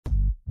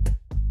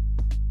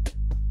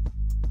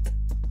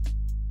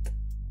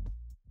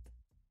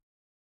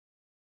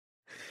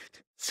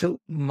So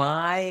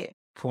my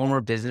former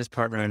business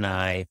partner and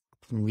I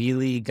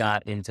really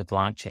got into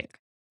blockchain,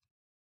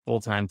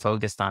 full-time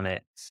focused on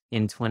it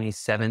in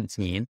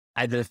 2017.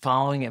 I'd been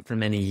following it for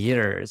many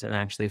years and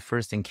actually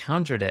first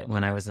encountered it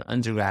when I was an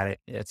undergrad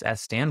at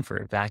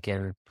Stanford back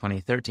in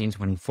 2013,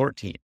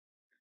 2014.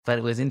 But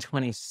it was in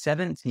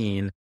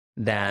 2017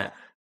 that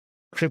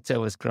crypto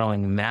was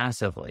growing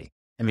massively.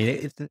 I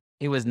mean,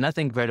 it was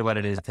nothing compared to what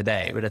it is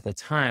today. But at the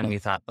time we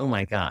thought, oh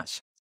my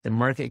gosh, the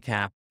market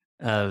cap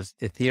of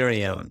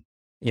Ethereum,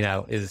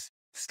 is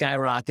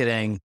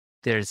skyrocketing.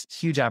 There's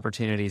huge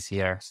opportunities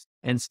here.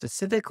 And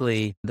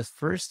specifically, the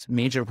first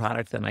major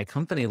product that my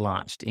company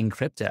launched in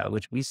crypto,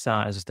 which we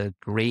saw as the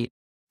great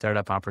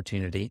startup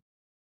opportunity,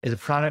 is a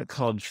product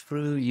called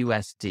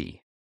TrueUSD,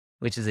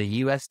 which is a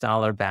US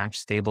dollar backed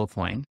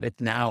stablecoin. It's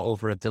now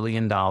over $1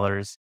 billion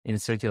in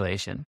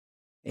circulation.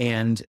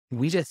 And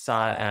we just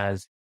saw it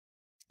as,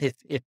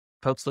 if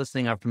folks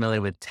listening are familiar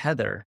with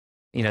Tether,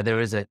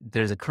 there's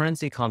a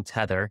currency called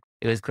Tether.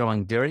 It was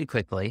growing very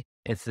quickly.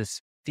 It's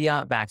this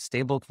fiat-backed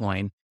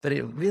stablecoin, but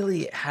it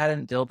really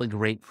hadn't built a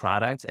great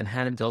product and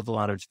hadn't built a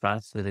lot of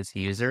trust with its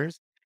users.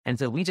 And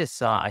so we just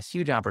saw a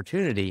huge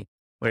opportunity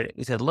where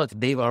we said, look,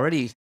 they've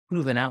already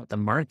proven out the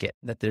market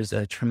that there's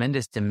a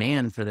tremendous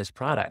demand for this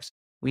product.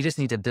 We just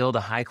need to build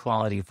a high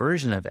quality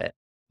version of it,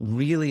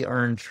 really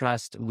earn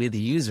trust with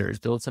users,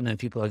 build something that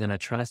people are going to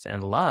trust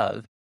and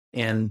love.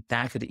 And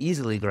that could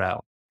easily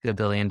grow to $1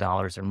 billion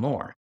or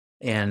more.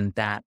 And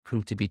that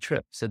proved to be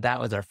true. So that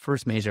was our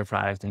first major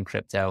product in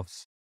crypto.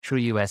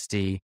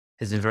 TrueUSD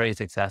has been very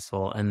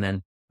successful. And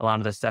then a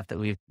lot of the stuff that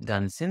we've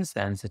done since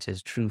then, such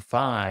as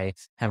TrueFi,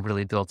 have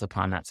really built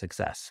upon that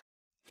success.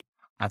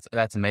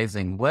 That's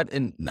amazing.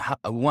 I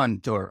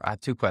have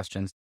two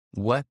questions.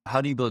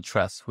 How do you build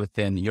trust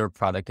within your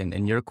product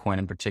and your coin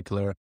in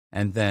particular?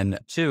 And then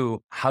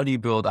two, how do you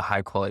build a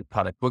high quality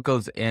product? What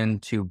goes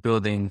into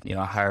building,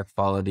 a higher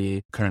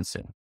quality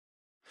currency?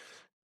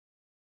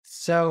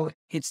 So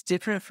it's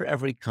different for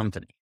every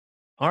company.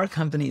 Our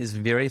company is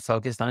very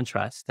focused on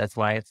trust. That's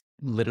why it's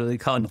literally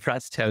called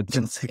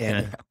TrustToken.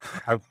 And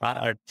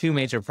our two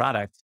major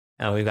products,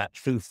 we've got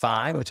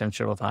TrueFi, which I'm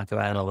sure we'll talk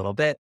about in a little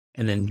bit,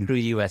 and then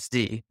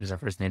TrueUSD, which is our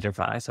first major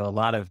product. So a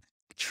lot of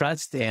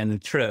trust and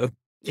true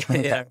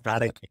in our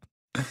product.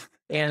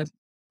 And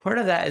part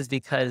of that is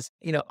because,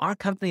 our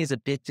company is a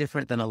bit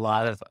different than a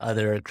lot of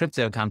other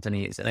crypto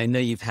companies. And I know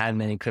you've had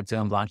many crypto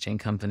and blockchain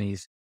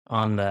companies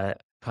on the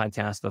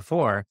podcast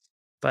before,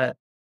 but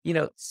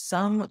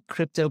some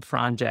crypto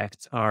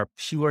projects are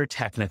pure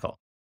technical.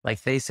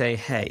 Like they say,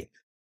 hey,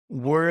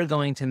 we're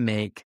going to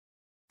make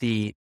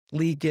the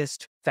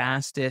sleekest,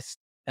 fastest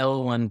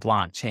L1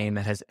 blockchain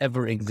that has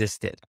ever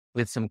existed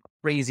with some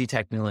crazy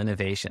technical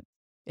innovation.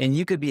 And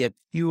you could be a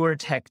pure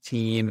tech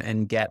team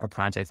and get a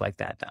project like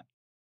that done.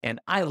 And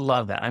I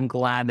love that. I'm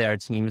glad there are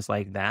teams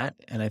like that.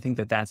 And I think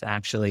that that's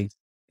actually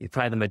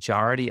probably the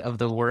majority of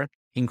the work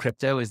in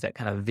crypto is that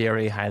kind of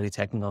very highly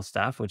technical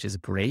stuff, which is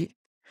great.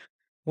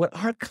 What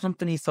our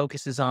company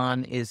focuses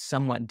on is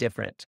somewhat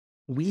different.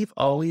 We've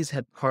always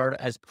had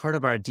as part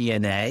of our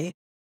DNA,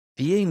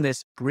 being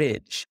this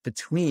bridge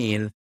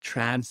between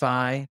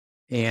TradFi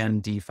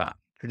and DeFi,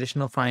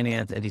 traditional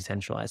finance and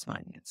decentralized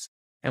finance.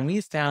 And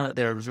we found that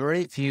there are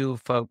very few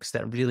folks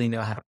that really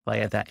know how to play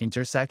at that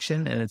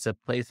intersection. And it's a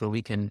place where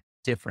we can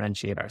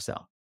differentiate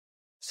ourselves.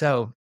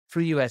 So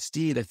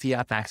TrueUSD, the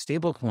fiat-backed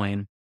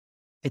stablecoin,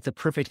 it's a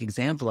perfect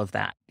example of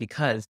that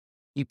because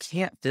you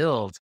can't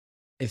build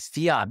a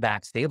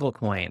fiat-backed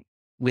stablecoin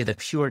with a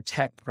pure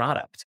tech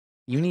product.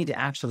 You need to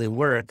actually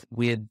work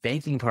with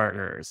banking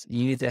partners.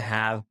 You need to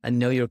have a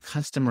know your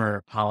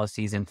customer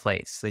policies in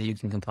place so you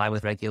can comply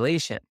with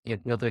regulation. You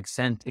have to be able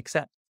to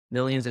accept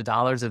millions of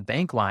dollars of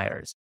bank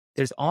wires.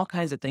 There's all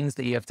kinds of things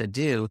that you have to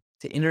do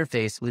to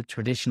interface with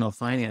traditional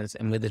finance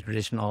and with the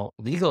traditional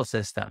legal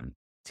system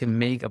to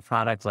make a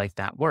product like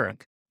that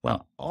work.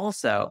 Well,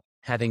 also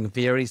having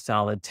very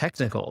solid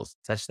technicals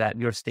such that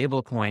your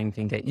stablecoin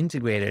can get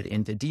integrated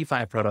into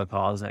DeFi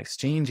protocols and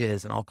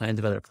exchanges and all kinds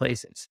of other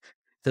places.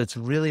 So it's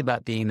really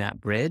about being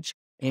that bridge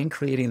and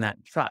creating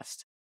that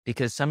trust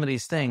because some of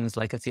these things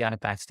like a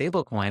fiat-backed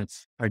stablecoin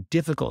are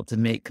difficult to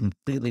make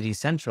completely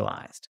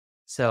decentralized.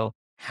 So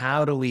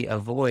how do we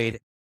avoid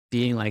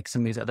being like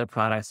some of these other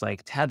products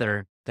like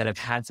Tether that have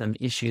had some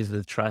issues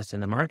with trust in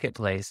the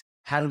marketplace?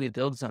 How do we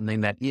build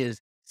something that is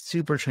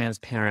super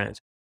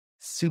transparent,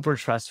 super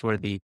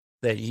trustworthy,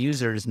 that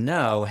users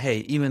know, hey,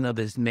 even though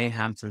this may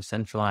have some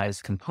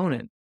centralized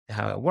component to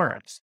how it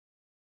works,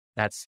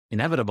 that's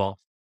inevitable,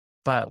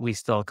 but we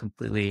still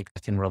completely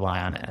can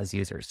rely on it as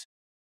users.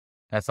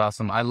 That's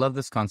awesome. I love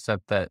this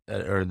concept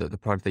or the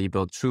part that you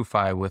built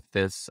TrueFi with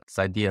this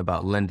idea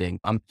about lending.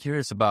 I'm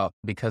curious about,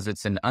 because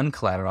it's an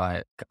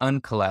uncollateralized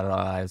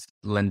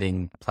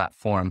lending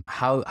platform,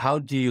 how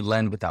do you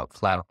lend without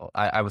collateral?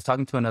 I was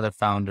talking to another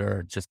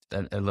founder, just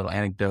a little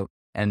anecdote,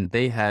 and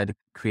they had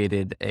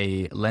created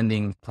a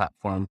lending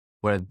platform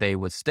where they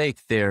would stake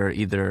their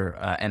either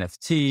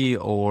NFT,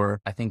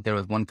 or I think there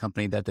was one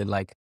company that did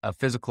like a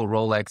physical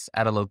Rolex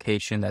at a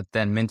location that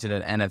then minted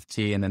an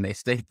NFT and then they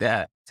staked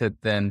that to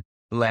then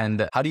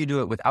lend. How do you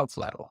do it without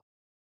collateral?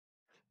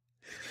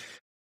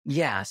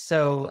 Yeah.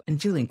 So, and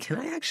Julian, can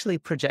I actually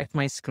project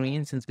my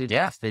screen since we've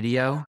got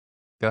video?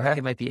 Go I think ahead.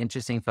 it might be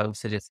interesting, folks,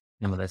 to just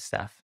some of this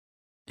stuff.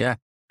 Yeah.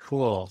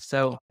 Cool.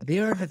 So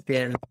there have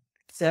been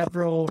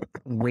several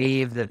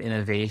waves of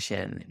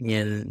innovation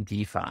in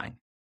DeFi.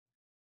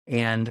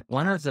 And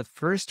one of the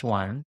first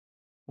one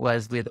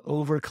was with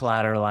over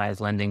collateralized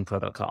lending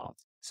protocols.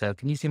 So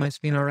can you see my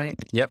screen all right?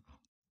 Yep.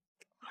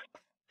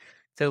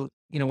 So,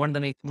 one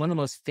of the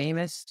most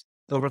famous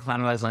over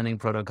collateralized lending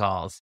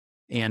protocols,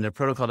 and a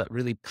protocol that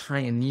really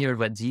pioneered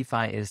what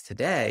DeFi is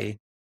today,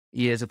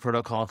 is a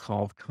protocol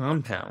called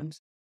Compound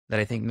that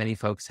I think many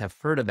folks have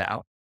heard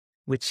about,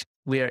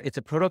 where it's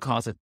a protocol,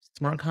 it's a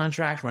smart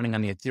contract running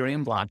on the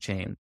Ethereum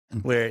blockchain,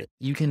 where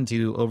you can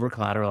do over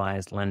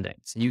collateralized lending.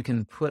 So you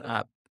can put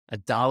up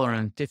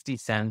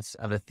 $1.50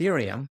 of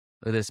Ethereum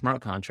with a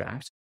smart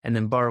contract and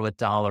then borrow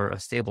 $1 of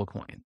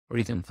stablecoin, or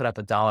you can put up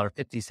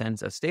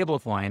 $1.50 of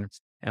stablecoin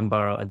and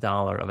borrow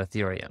 $1 of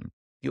Ethereum.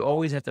 You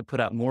always have to put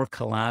up more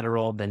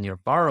collateral than you're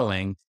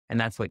borrowing, and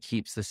that's what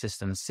keeps the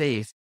system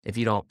safe. If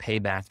you don't pay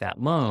back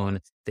that loan,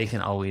 they can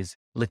always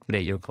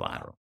liquidate your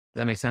collateral.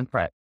 Does that make sense?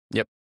 Right.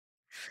 Yep.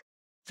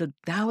 So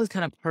that was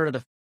kind of part of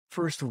the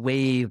first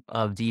wave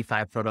of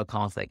DeFi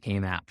protocols that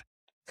came out.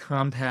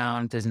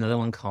 Compound, there's another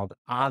one called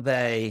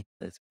Aave.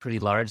 It's pretty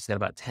large. It's got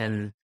about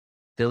 10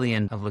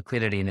 billion of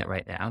liquidity in it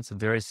right now. It's a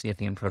very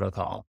significant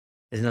protocol.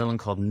 There's another one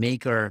called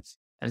Maker.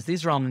 And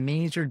these are all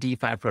major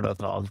DeFi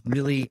protocols,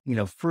 really,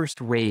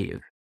 first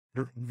wave,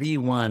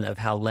 V1 of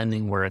how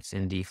lending works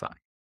in DeFi.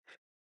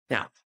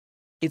 Now,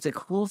 it's a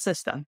cool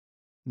system,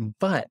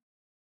 but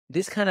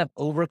this kind of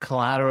over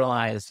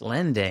collateralized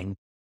lending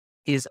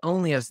is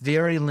only a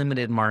very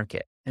limited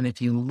market. And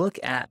if you look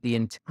at the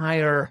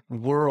entire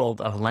world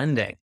of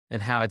lending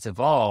and how it's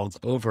evolved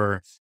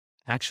over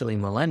actually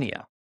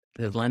millennia,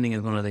 because lending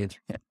is one of the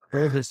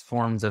oldest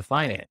forms of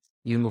finance,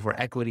 even before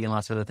equity and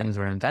lots of other things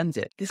were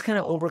invented. This kind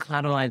of over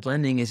collateralized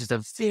lending is just a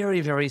very,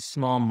 very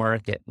small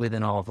market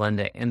within all of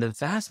lending. And the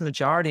vast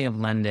majority of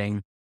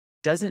lending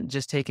doesn't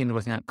just take into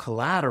account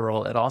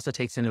collateral, it also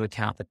takes into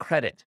account the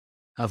credit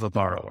of a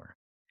borrower.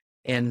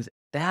 And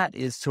that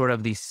is sort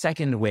of the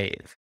second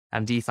wave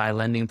of DeFi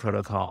lending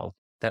protocol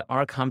that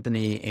our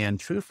company and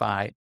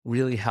TrueFi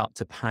really helped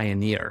to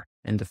pioneer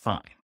and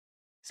define.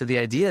 So the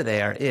idea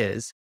there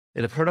is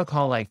that a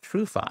protocol like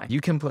TrueFi,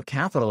 you can put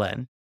capital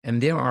in,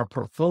 and there are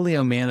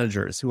portfolio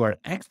managers who are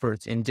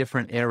experts in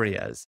different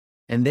areas,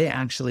 and they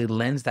actually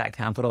lend that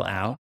capital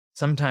out,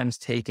 sometimes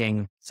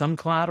taking some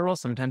collateral,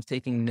 sometimes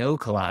taking no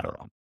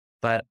collateral.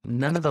 But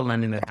none of the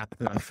lending that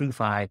happens on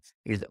TrueFi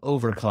is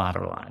over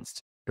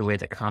collateralized the way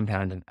that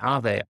Compound and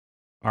Aave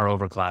are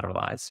over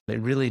collateralized. It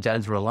really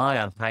does rely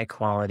on high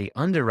quality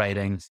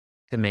underwriting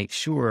to make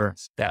sure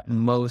that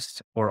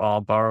most or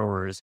all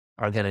borrowers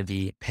are going to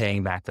be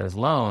paying back those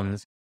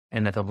loans,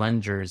 and that the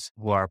lenders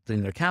who are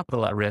putting their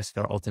capital at risk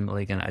are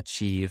ultimately going to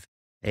achieve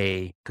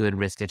a good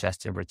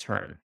risk-adjusted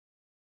return.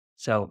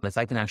 So if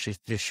I can actually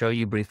just show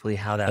you briefly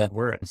how that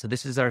works. So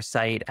this is our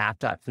site,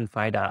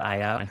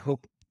 app.truefi.io. I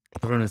hope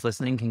everyone who's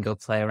listening can go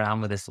play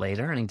around with this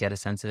later and get a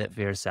sense of it for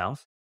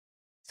yourself.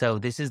 So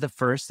this is the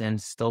first and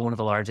still one of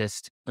the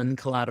largest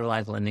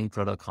uncollateralized lending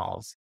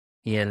protocols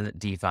in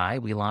DeFi.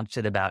 We launched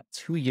it about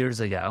 2 years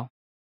ago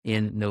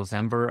in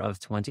November of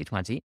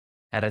 2020,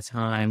 at a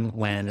time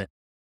when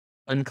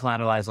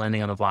uncollateralized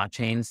lending on the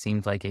blockchain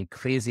seemed like a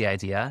crazy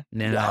idea.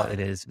 Now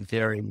it is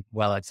very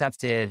well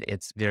accepted.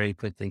 It's very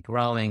quickly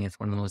growing. It's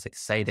one of the most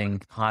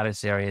exciting,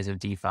 hottest areas of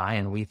DeFi.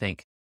 And we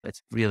think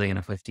it's really going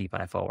to push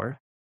DeFi forward.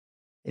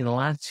 In the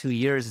last 2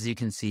 years, as you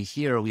can see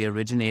here, we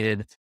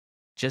originated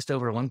just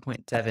over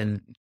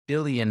 $1.7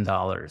 billion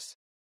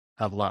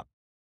of loans.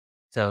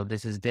 So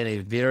this has been a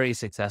very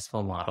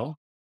successful model.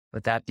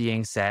 With that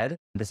being said,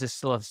 this is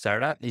still a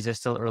startup. These are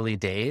still early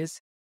days.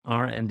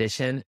 Our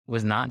ambition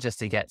was not just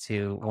to get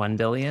to 1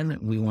 billion.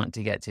 We want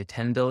to get to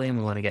 10 billion.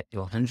 We want to get to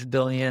 100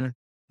 billion.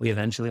 We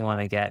eventually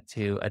want to get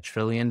to $1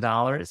 trillion,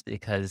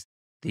 because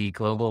the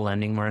global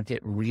lending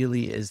market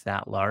really is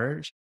that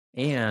large.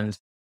 And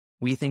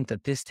we think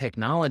that this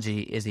technology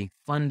is a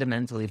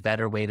fundamentally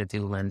better way to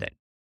do lending.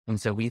 And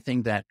so we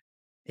think that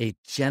a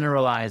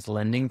generalized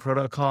lending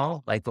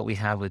protocol, like what we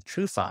have with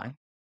TrueFi,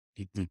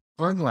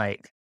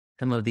 unlike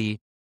some of the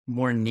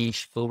more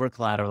niche, over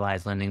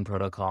collateralized lending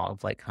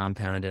protocols like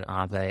Compound and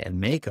Aave and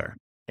Maker,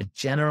 a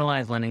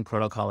generalized lending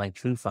protocol like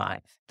TrueFi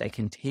that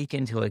can take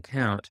into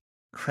account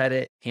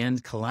credit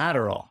and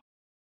collateral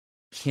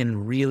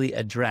can really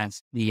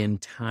address the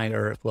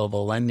entire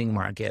global lending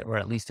market, or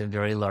at least a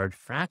very large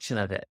fraction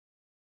of it,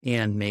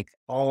 and make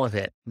all of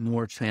it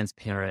more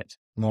transparent,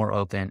 more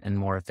open, and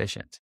more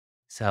efficient.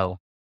 So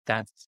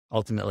that's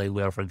ultimately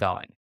where we're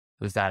going.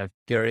 We've got a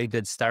very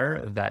good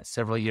start. We've got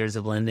several years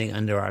of lending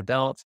under our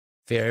belt,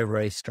 very,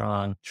 very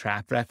strong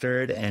track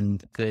record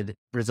and good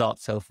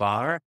results so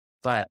far.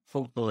 But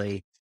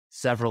hopefully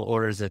several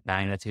orders of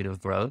magnitude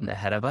of growth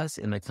ahead of us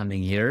in the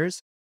coming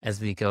years as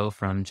we go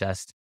from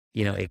just,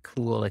 a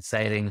cool,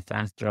 exciting,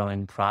 fast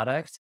growing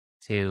product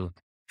to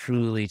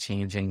truly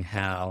changing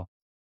how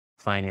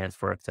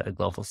finance works at a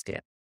global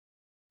scale.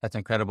 That's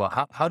incredible.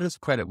 How does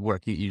credit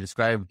work? You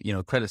describe,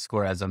 credit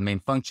score as a main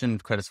function,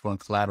 credit score and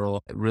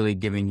collateral, really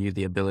giving you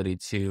the ability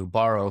to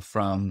borrow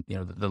from,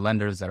 the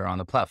lenders that are on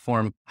the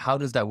platform. How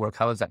does that work?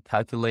 How is that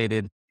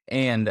calculated?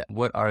 And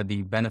what are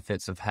the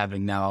benefits of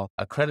having now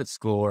a credit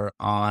score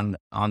on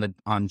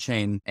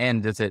chain?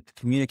 And does it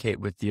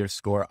communicate with your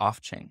score off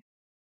chain?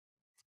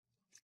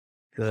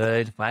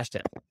 Good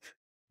question.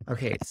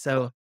 Okay,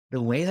 so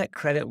the way that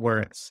credit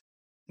works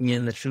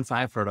in the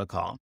TrueFi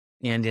protocol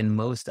and in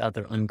most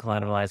other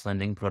uncollateralized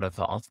lending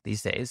protocols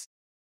these days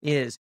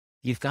is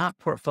you've got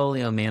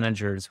portfolio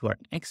managers who are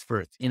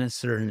experts in a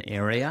certain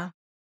area,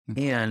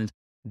 and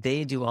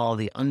they do all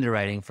the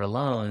underwriting for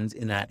loans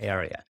in that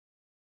area.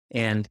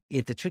 And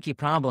it's a tricky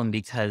problem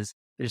because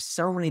there's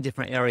so many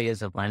different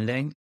areas of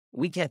lending.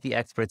 We get the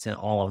experts in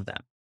all of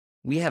them.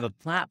 We have a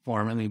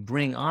platform and we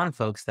bring on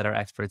folks that are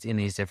experts in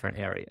these different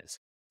areas.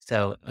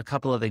 So a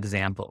couple of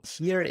examples.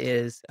 Here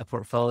is a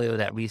portfolio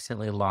that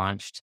recently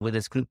launched with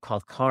this group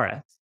called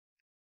Torres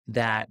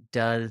that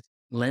does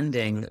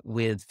lending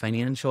with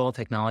financial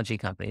technology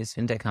companies,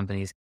 fintech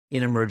companies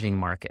in emerging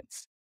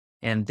markets.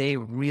 And they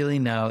really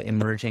know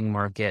emerging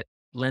market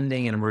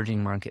lending and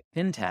emerging market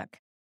fintech.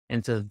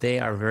 And so they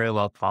are very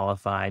well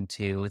qualified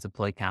to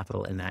deploy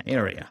capital in that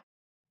area.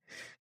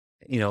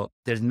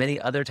 There's many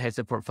other types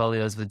of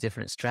portfolios with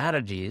different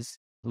strategies.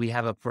 We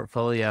have a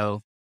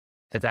portfolio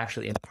that's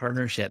actually in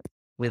partnership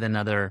with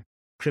another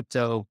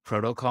crypto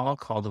protocol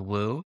called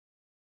Woo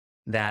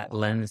that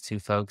lends to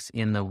folks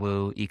in the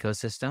Woo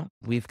ecosystem.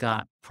 We've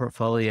got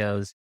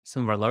portfolios,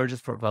 some of our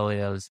largest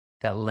portfolios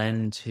that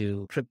lend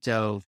to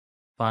crypto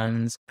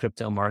funds,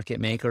 crypto market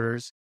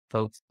makers,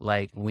 folks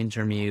like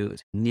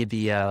Wintermute,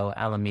 Nibio,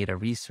 Alameda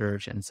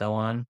Research, and so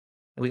on.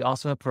 We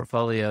also have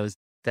portfolios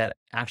that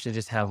actually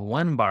just have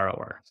one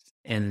borrower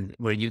and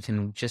where you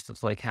can just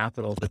deploy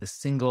capital with a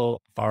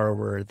single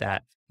borrower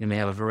that you may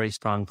have a very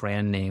strong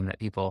brand name that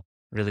people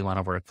really want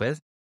to work with.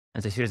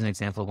 And so here's an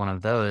example of one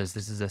of those.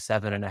 This is a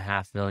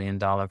 $7.5 million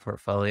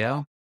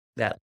portfolio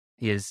that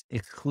is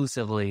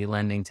exclusively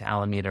lending to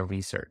Alameda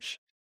Research.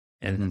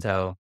 And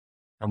so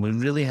we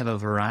really have a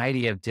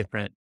variety of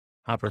different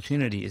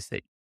opportunities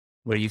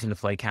where you can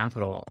deploy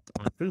capital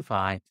on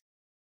TrueFi.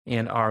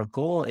 And our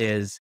goal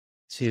is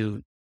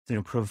to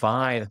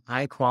provide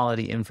high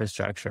quality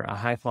infrastructure, a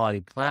high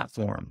quality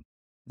platform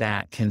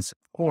that can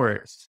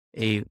support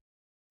a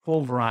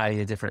whole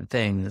variety of different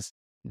things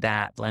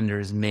that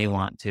lenders may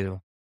want to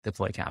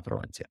deploy capital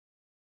into.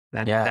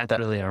 That's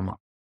really our model.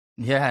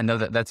 Yeah, no,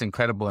 that's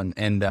incredible.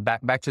 And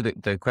back to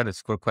the credit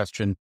score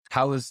question,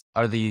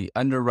 are the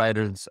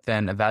underwriters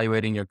then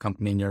evaluating your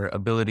company and your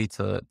ability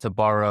to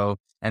borrow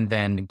and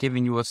then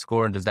giving you a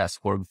score? And does that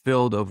score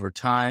build over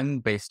time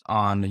based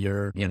on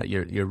your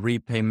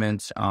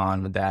repayments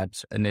on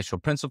that initial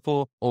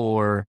principal,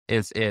 or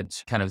is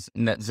it kind of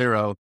net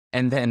zero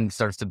and then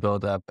starts to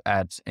build up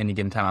at any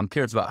given time? I'm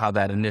curious about how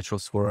that initial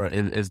score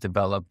is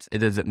developed.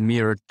 Is it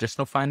mirror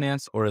traditional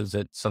finance, or is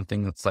it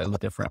something that's slightly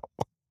different?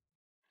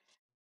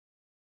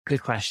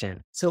 Good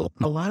question. So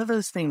a lot of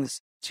those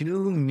things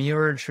do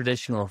mirror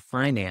traditional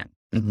finance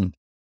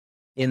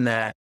in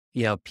that,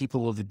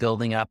 people will be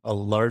building up a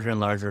larger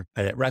and larger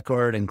credit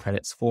record and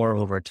credit score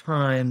over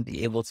time,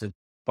 be able to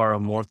borrow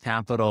more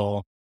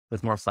capital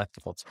with more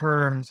flexible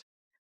terms.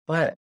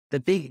 But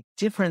the big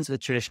difference with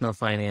traditional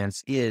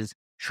finance is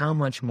how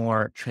much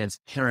more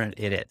transparent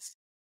it is.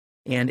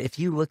 And if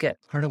you look at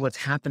part of what's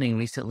happening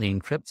recently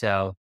in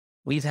crypto,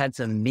 we've had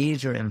some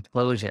major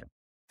implosion.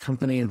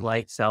 Companies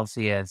like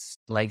Celsius,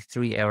 like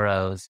Three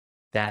Arrows,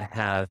 that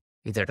have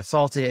either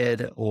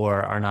defaulted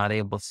or are not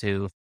able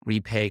to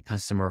repay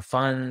customer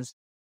funds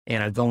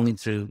and are going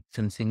through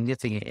some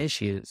significant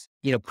issues.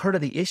 Part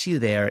of the issue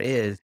there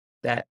is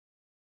that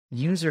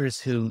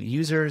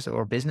users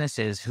or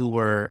businesses who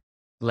were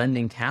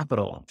lending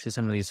capital to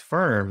some of these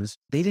firms,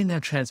 they didn't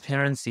have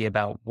transparency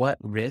about what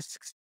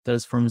risks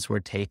those firms were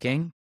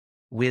taking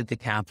with the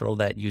capital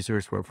that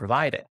users were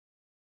provided.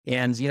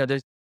 And,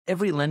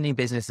 every lending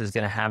business is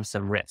going to have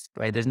some risk,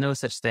 right? There's no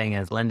such thing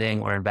as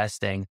lending or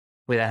investing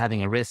without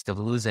having a risk of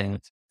losing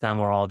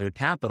some or all of your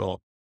capital.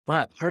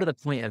 But part of the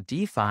point of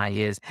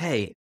DeFi is,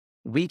 hey,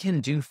 we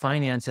can do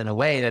finance in a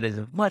way that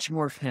is much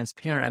more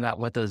transparent about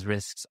what those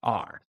risks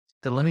are.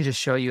 So let me just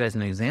show you as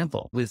an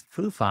example. With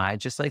TrueFi,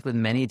 just like with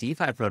many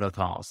DeFi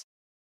protocols,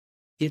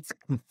 it's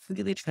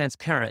completely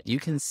transparent. You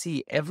can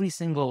see every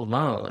single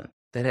loan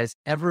that has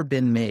ever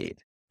been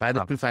made by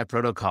the TrueFi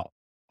protocol.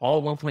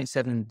 All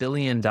 $1.7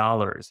 billion.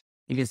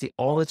 You can see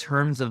all the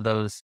terms of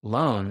those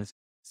loans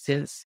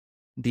since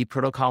the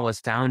protocol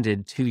was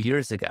founded 2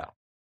 years ago.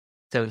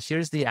 So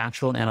here's the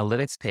actual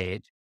analytics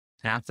page,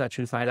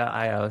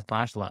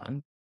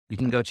 apps.truefi.io/loan. You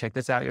can go check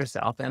this out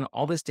yourself. And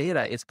all this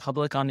data is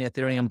public on the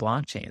Ethereum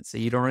blockchain. So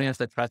you don't really have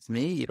to trust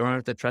me. You don't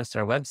have to trust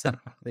our website.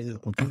 This is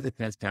completely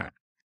transparent.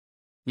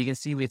 You can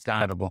see we've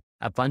got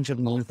a bunch of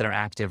loans that are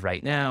active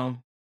right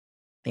now.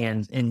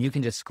 And you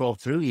can just scroll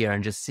through here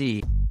and just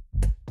see